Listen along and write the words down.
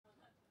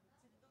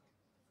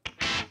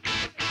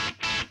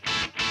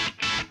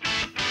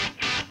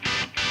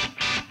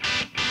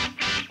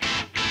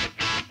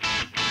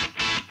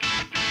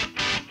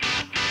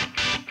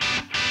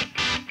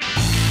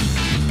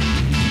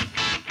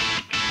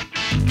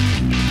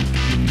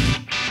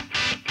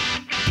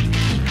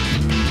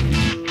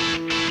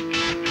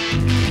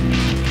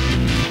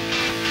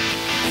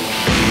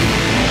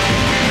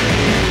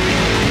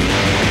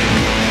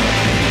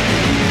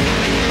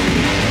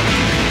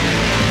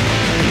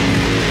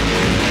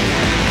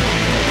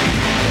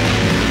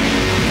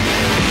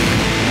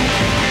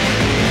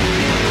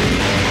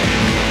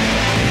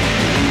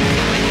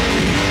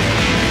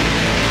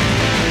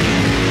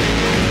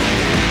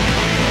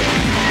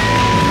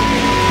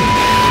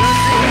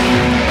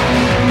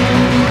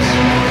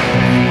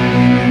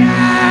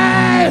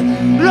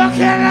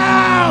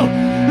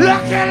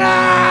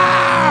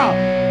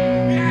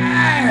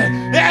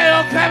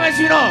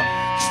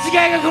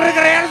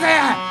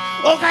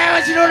岡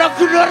山市のロッ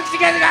クンロール事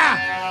件が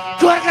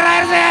これから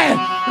やるぜ。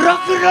ロ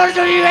ックンロール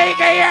準備はいい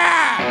かいや。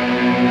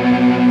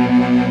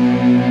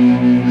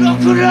ロッ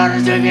クンロー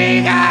ル準備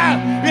いいか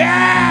い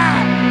や。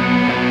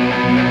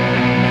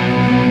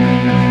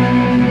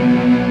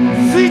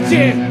スイ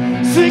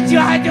ッチ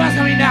は入ってます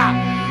かみんな。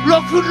ロ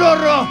ックンロー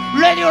ルの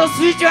レディオの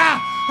スイッチは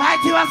入っ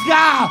てます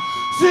か。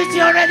スイッチ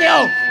のレディオ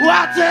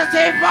ワンツース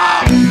リーフォ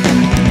ー。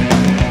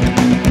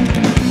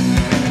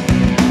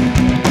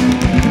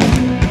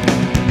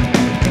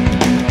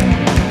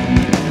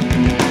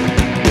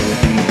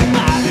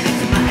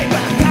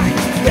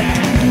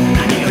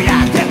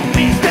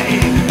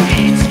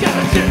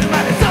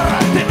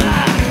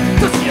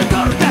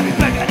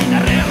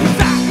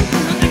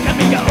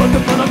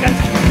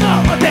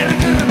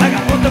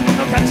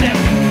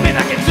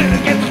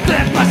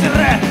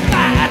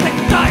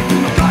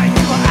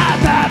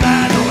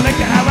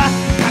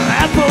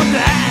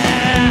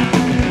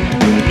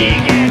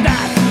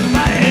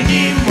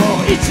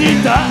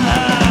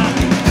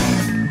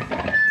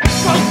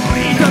コンク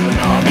リートの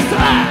脳みそ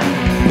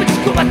ぶち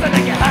壊さな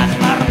きゃ始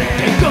まるね。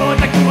光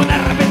沢を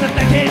並べた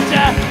だけじ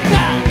ゃ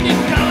何に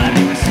も変わ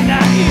りはしな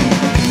い。わ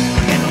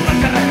けのわ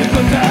からぬこ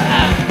と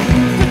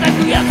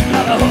叩くやつ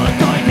らはほっ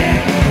といて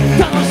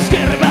楽しけ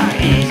れば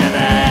いいじゃ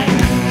ない。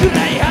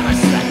暗い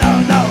話だ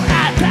のの頭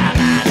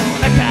の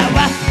中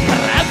は空っ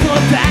ぽ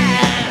だ。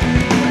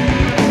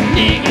逃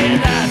げ出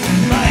す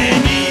前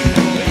に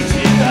もう一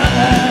度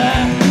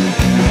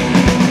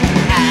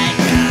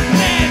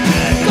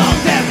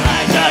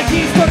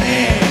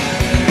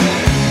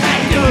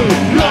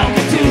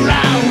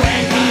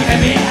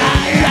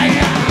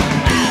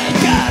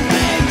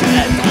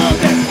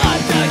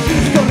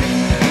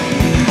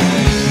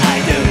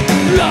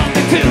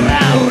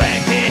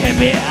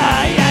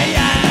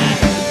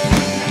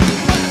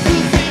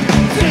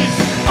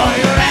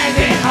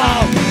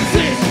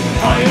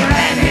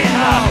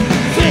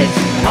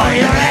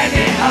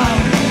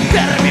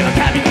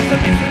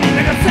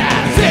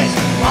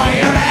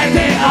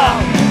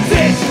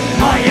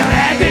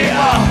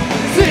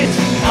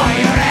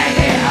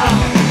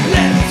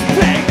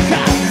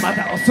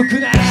遅く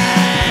ない。い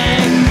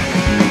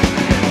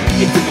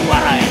つも笑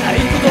えない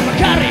ことば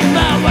かり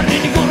周り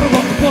にゴロゴ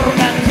ロ転が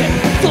って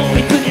そ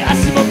いつに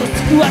足元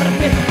すくわれ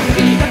て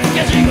気がつき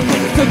ゃ地獄に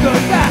そこ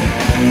だ。わ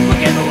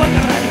けのわか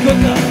らないこ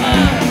と叩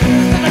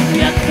く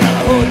やつら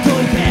はほっと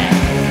いて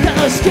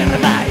楽しけれ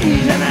ばいい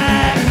じゃ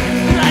ない。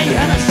暗い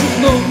話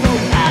の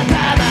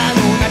頭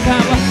の中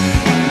は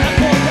空っ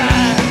ぽだ。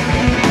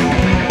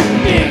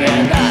逃げ出す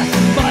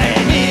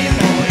前に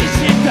もう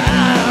一度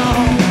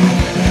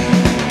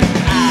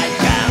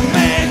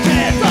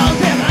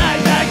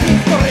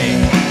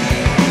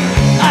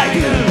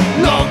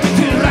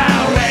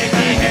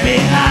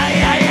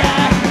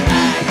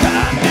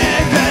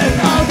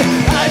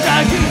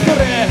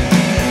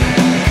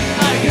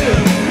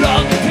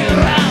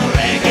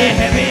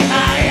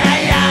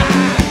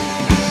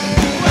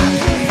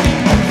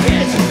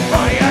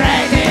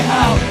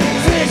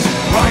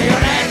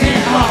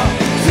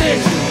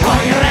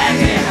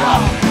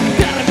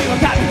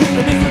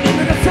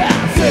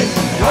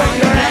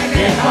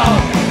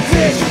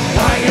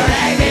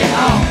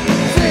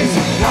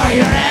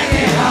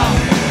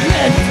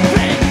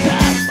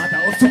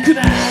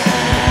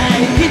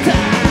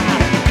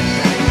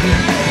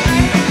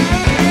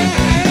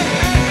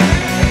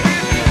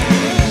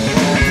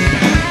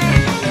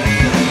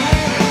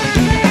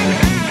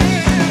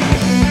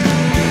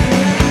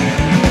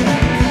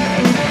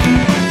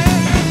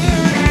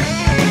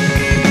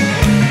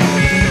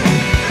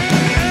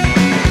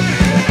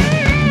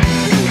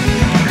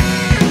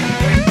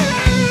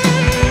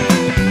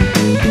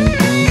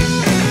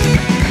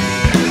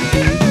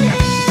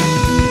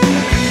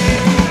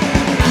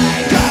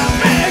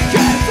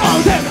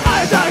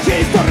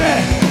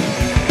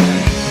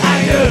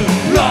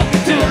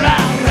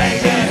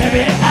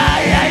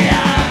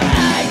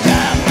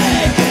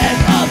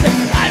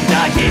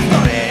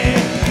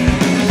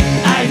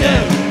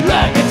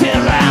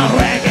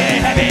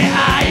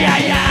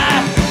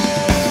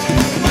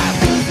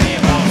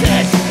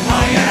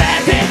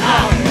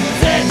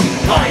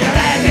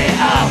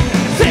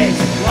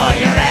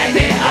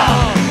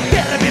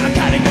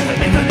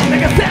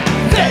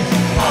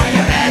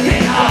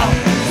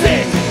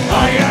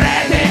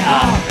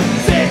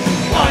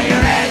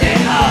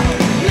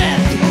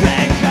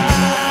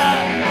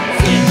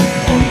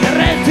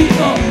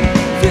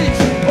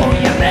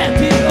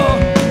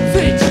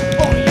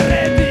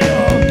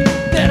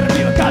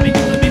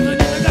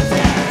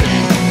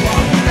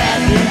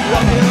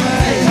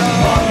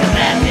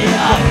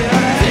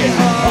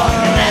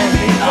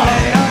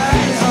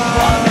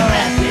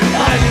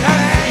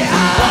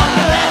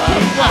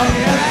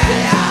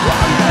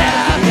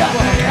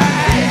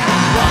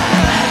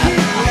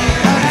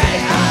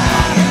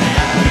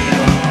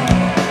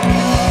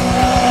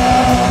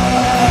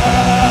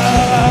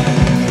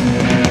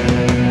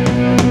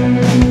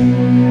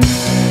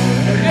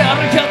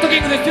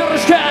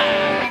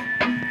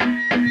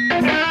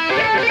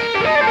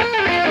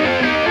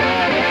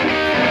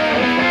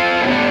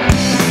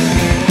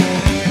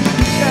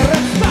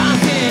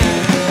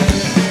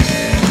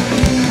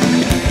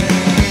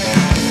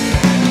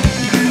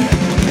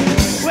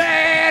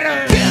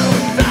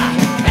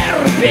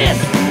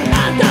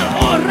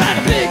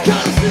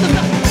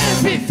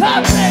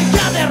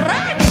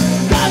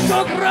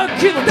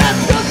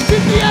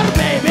してやる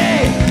ベイベ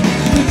ー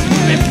口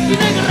笛吹き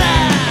ながら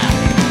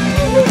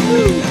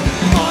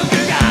文句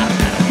があっ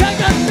たらか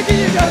かってきて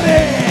や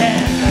れ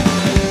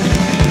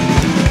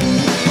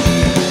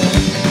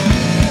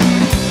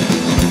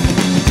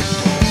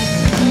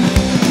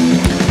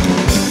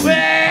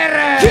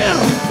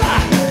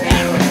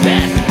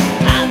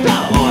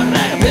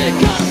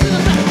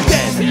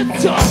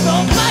ちょっと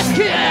待っ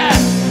て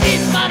い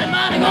つまで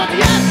までことやっ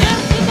てや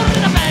るつも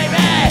りだベイベ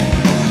ー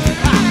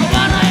笑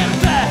える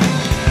ぜ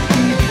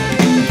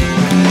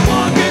文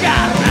句が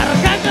あるなら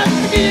かかっ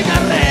てきてや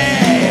れ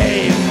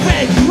フ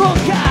ェイクロッ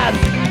カ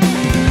ー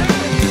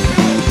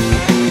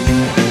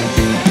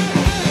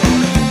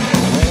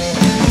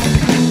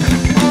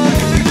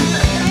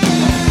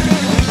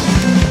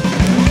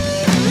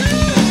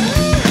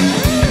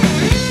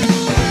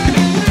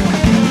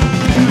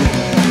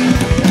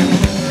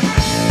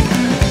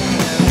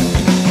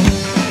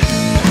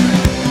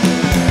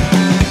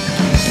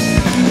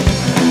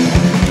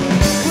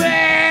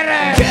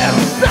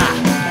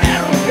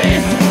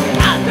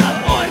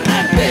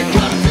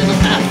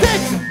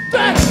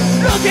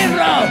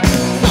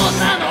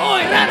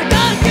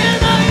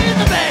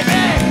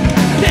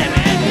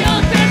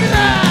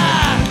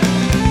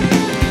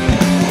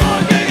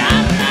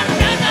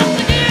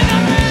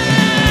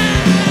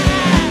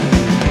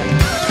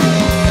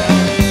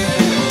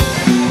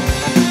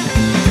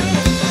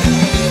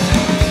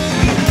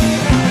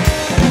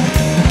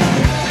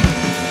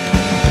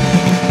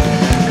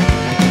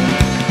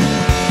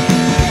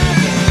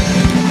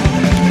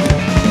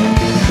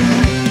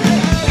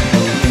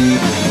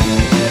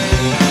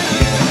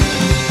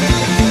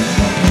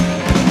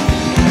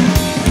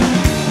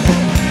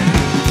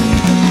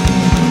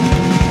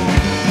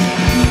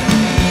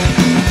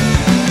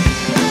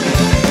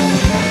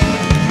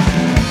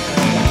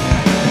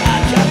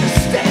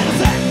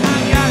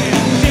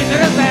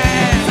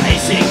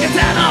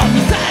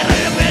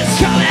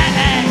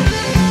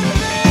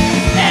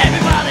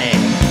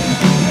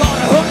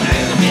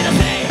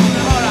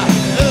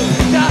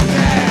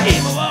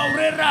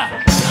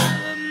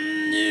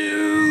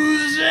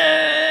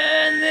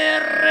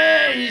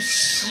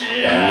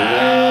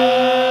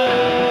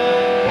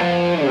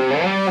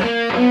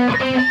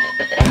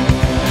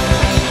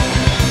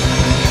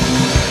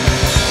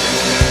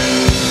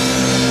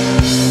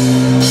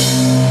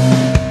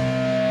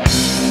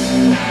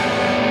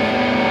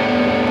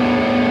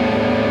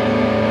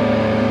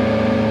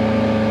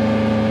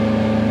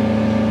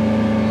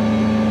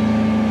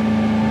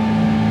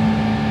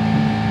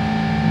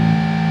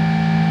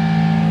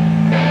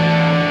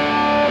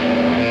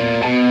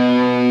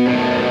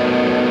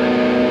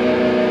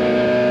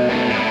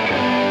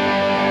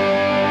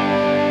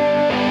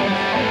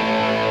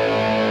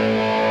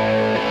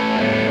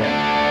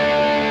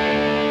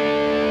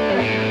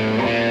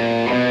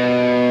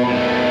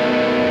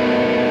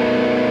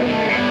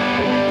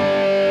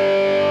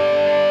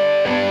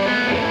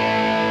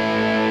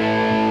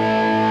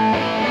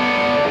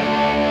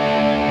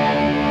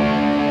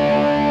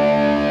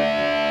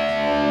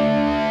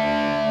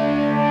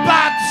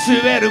シ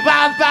ュベル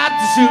バンバッ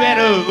とシュベ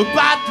ル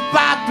バッと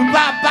バッと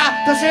バッバ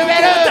ッとシュベ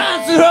ルダ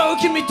ンスロ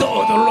ー君と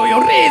踊ろうよ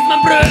リズム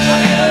ブルーバ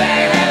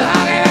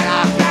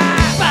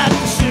ッ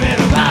とシュベ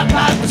ルバン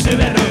バッとシュ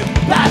ベル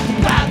バッと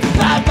バッと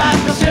バッバ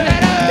ッとシュベ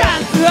ルダ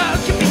ンスロー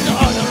君と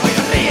踊ろう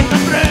よリズム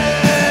ブルー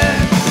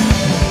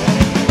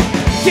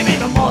君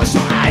のモーシ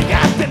ョン愛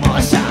があってモ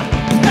ーション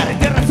疲れ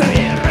てるそれ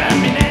イル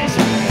ミネー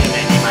ション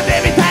夢にまで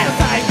見たよ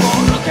最高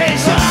ロケー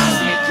ション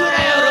にくれ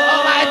よる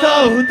お前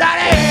と二人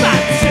バ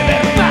ッとシュベ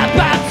ル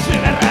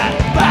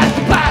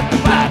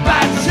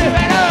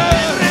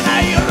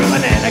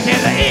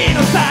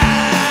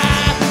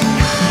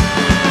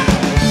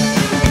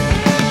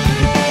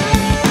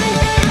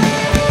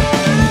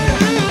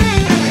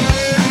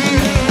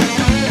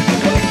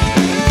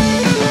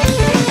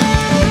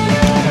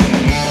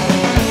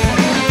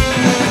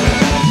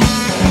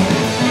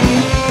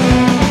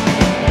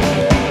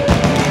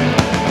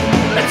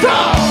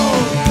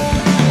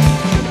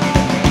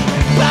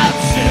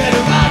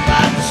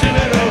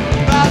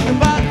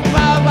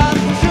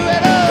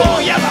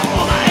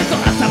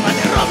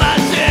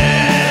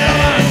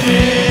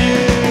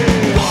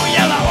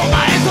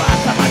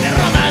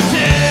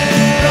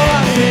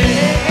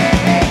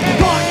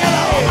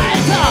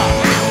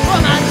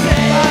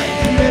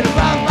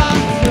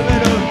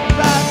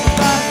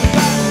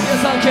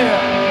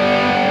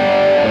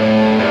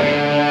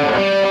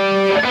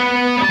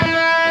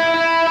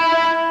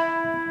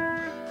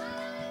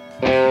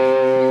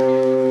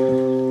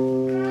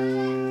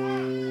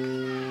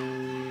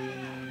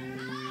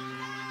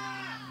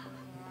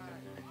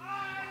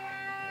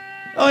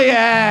おい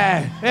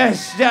えよ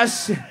しよ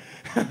し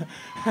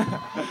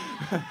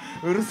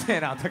うるせえ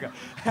なとか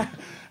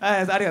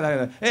ありがとうあり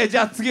がとう、じ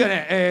ゃあ次は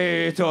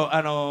ね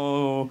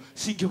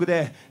新曲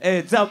で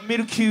「ザ・ミ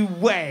ルキー・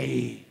ウェ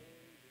イ」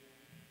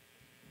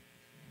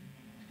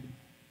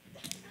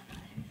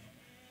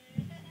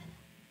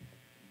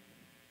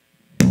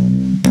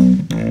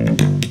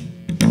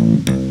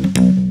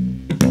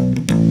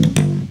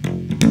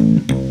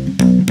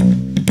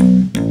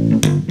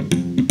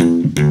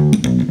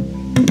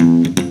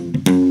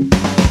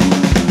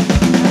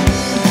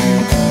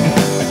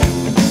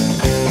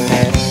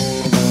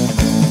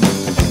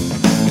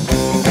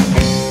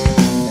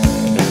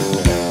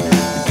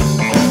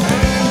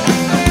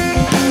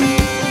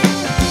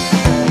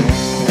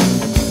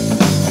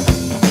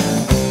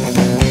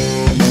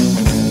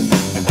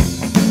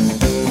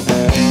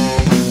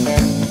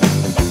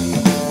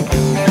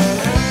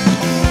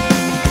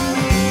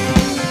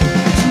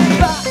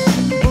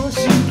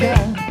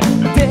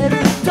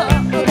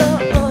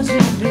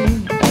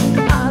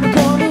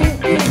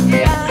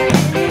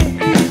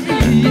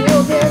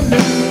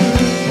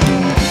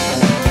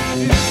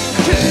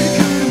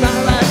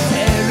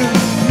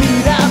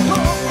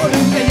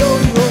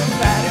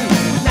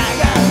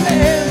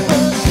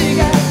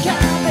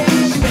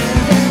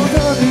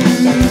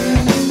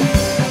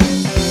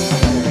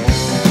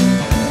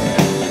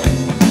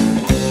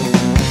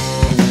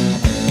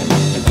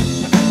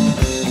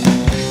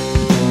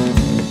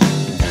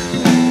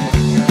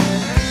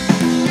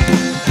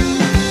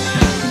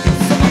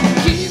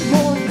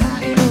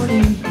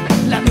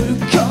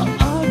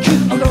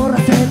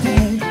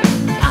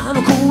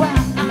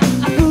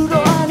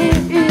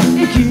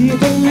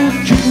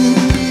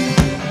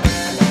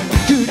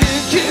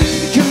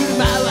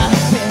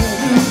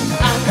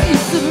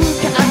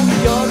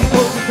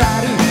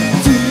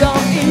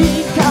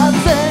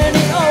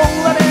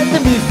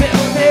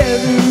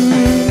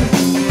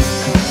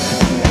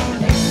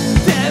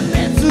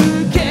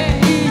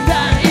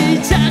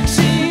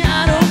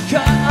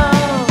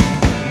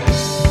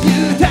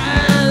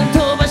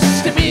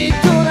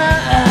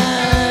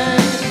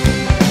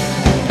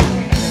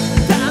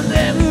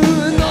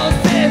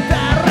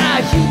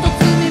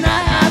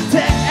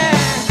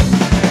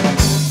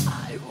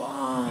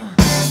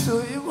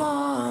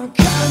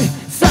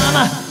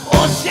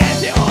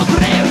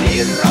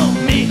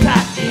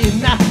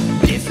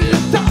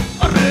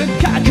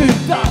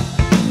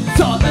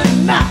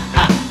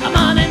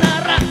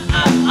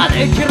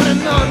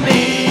のに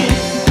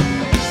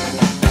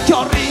距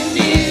離に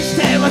し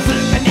てわずか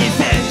2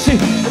セン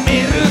チ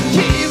ミルキ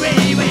ーウェ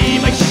イは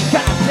今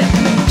光って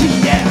消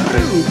える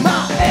前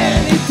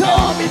に飛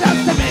び出し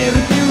たミル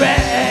キーウェ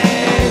イ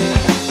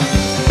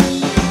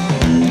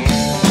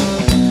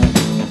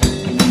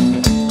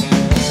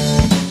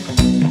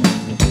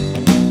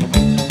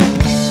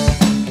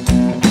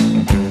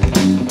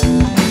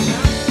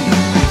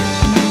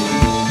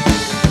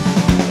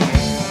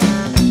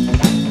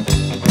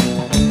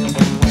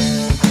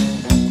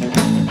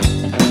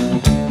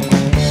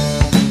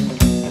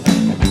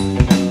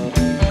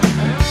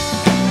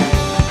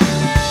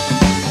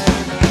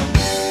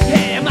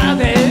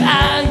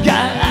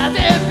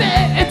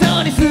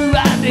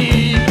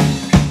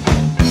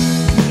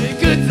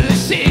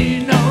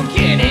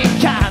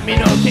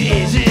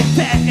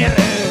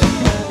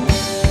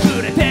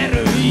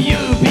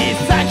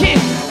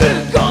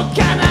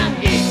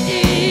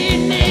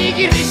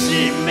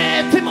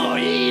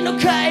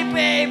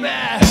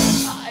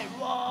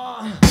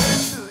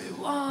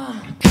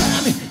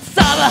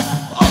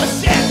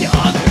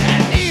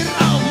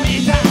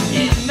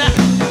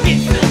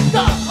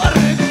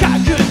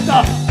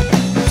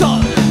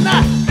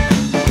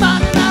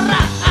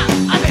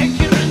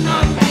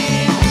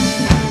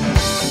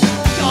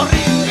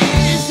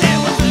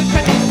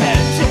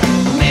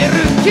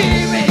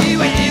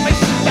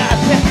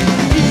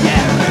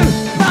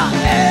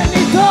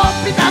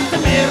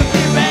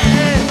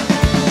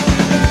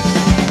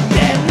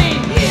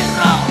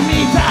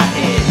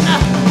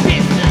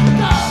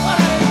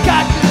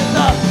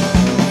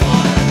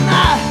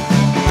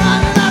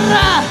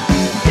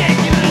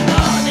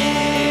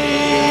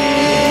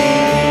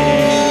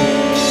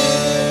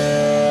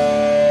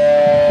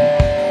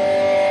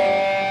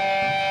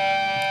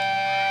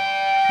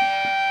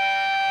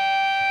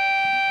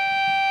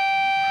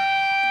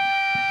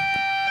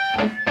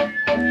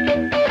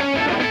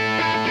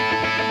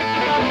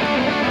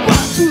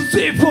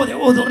1,2,3,4で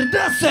踊り出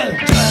す準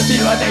備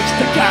はでき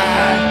たか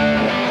い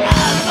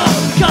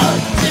こっ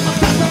ちも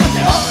誘って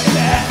おいで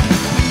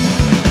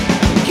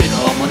昨日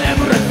も眠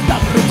れずダ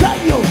ブル太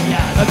陽や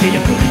なき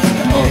翌日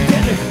が追って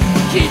る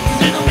キッ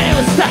ズの目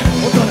をした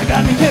大人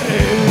が見てる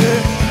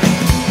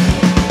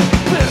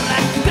ブラ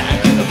ックタン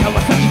クの川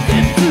崎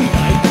電通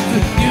配達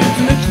憂鬱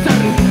の来た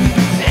る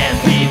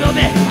スピード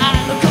であ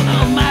の子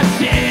の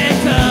街へ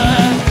と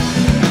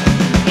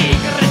い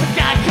かれ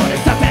た学校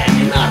でサテ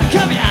ンに乗る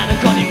髪あの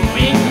子にウ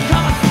インクか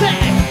ませて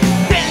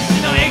天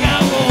使の笑顔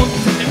を見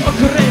せてお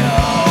くれよ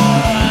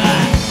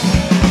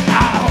あ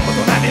あ大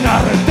人にな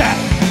るって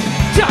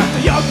ちゃんと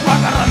よくわ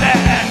からね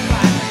え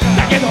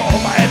だけどお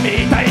前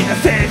みたいな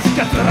政治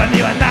家面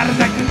にはなり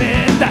たく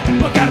ねえんだ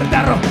わかる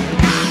だろ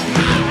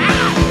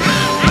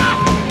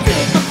ずっ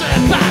とス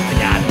ーパーで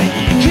やってい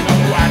くの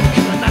悪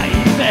くはない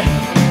ぜ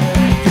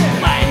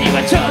前には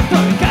ちょっと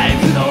理解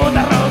不能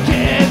だろうけ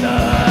ど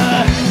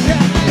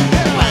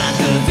ワン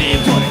ツースリ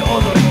ーフォーで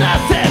踊り出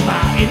せ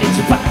毎日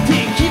パーテ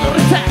ィー気取れ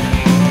さ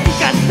生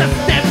かしたス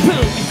テップ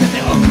見せ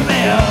ておくれ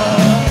よ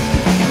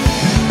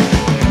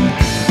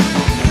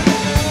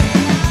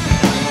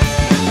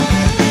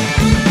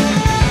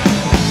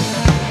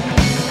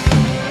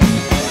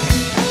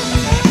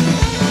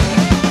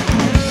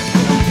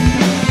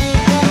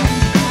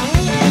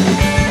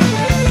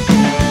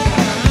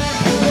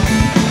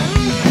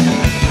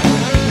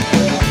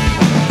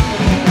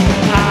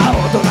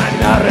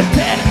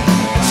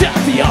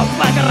よく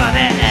わから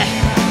ね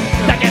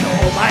えだけど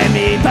お前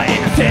みたい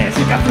な政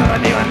治家空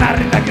にはな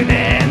りたく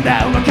ねえん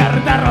だわか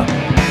るだろずっ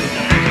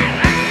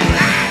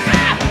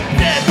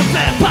とス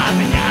ーパ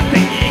ーでやって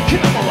いく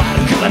のも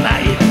悪くは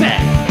ないって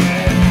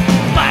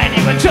前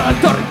にはちょっ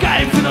と理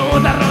解不能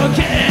だろう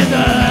けど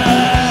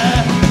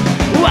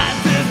ワ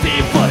ンツースリ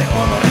ーフォーで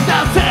踊り出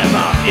せ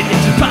毎日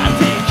パー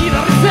ティー気取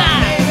りさ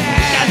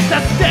生かした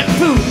ステッ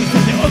プ見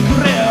せておく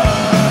れよ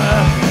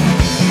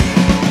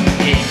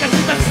生か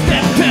したス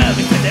テップ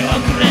見せてお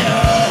くれよ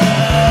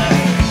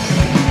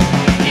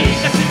生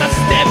かしたス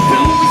テップ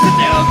見せ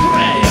ておく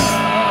れよ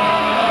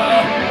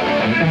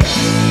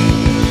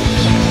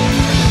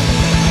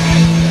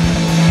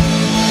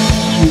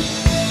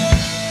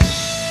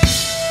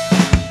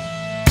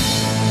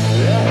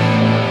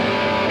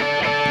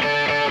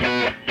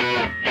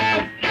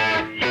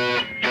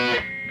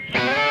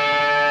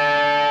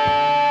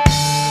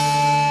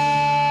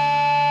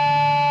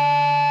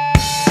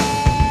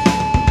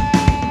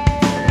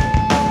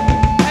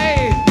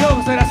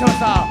いらっしゃいまし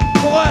た。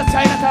ここはチ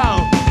ャイナタウ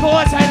ン。ここ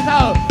はチャイナ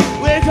タウン。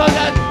ウェルカム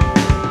だ。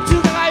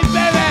中華街ベイ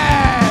ベ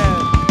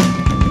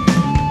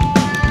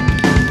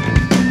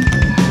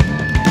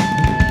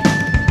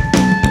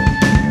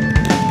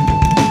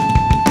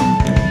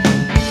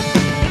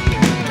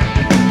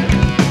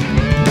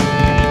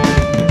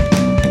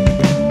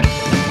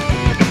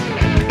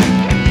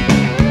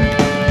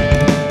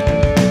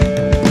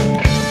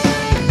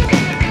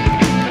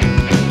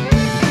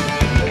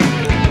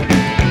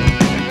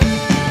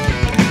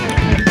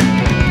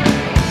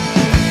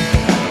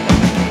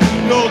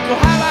横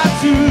浜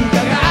中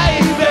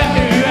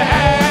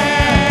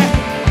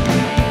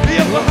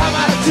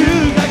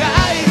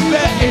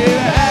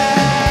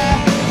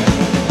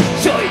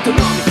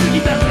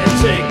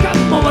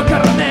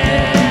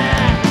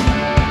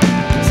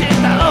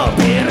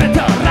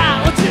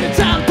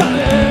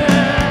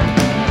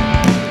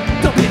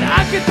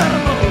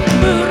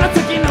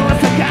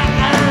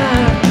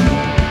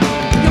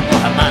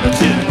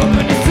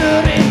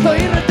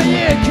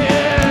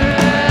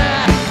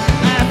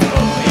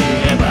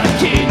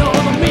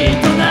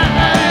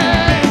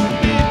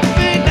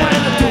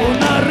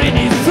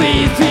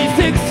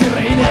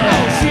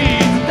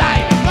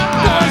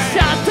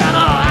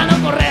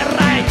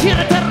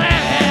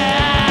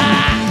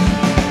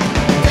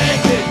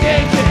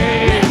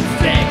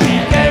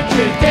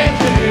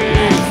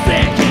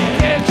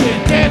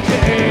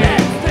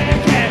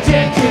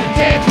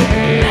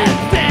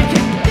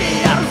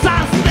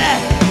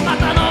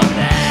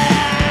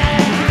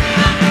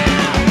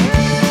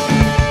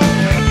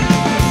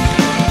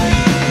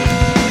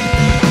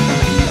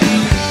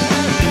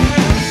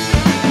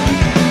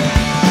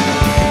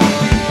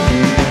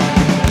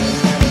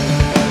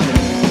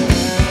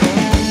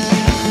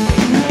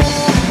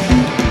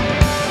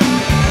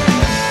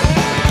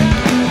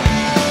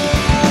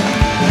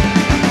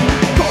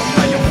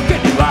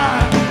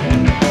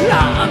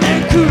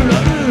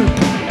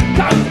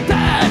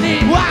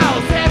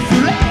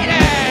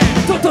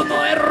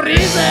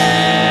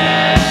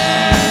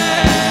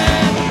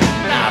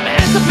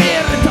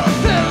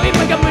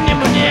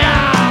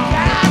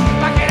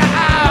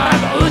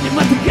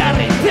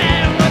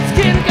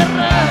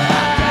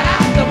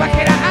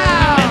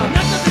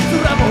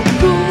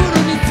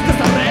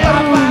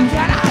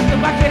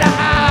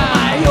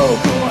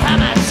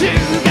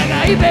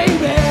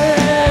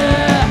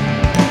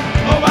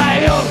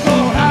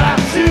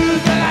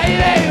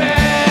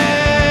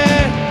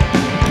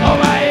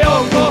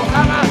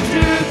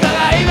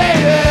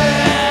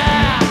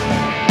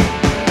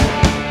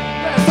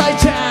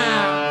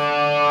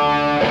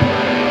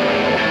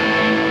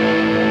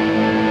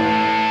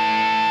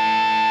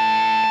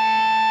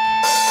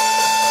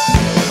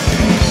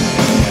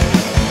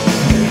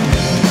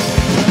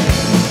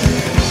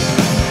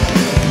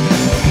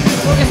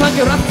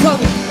けラストソン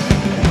グ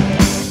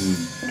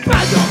バ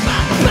コバ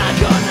コバ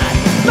コない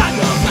バ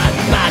コバ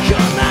コバコ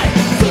ない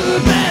す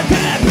べて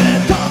ぶ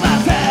っ飛ば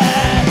せ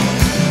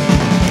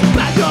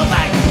バコバ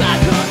コバ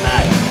コな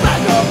いバ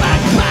コバ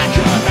コバ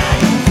コな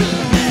いす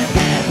べ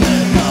てぶ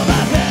っ飛ば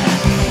せ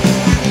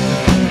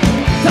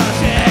楽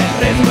しい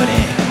リズムに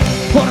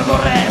惚れ惚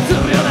れす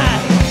るような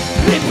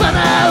立派な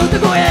歌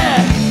声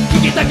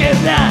聞きたけん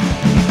だ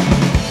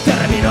テ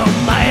レビの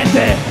前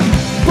で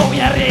ぼん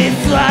やり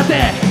座っ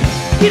て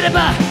いれ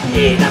ば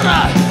いいだろ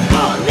う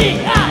お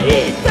似合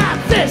いだ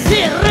って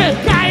知る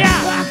かや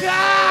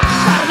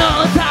誰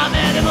のため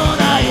でも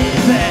ない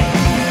ぜ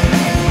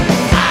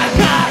赤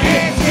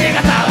い血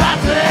がたわ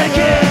つく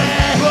く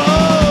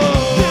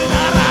だ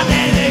らね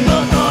えこ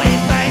と一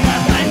切が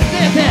大切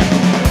でて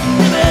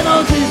めえの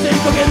人生に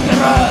溶ける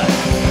から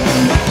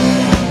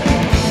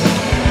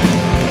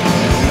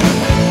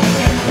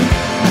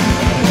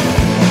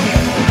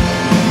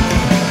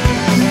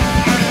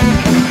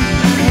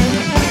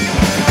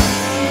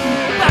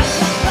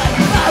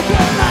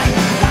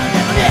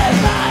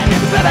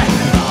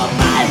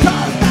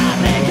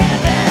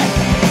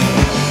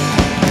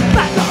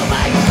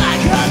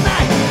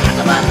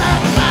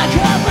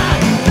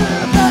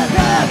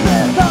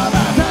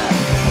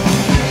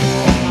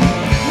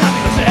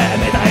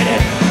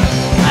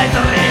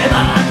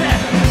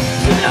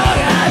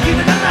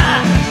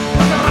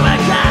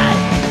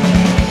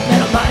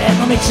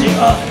道を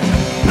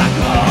爆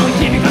音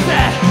響かせ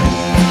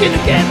突き抜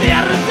けて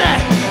やる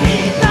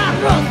ぜ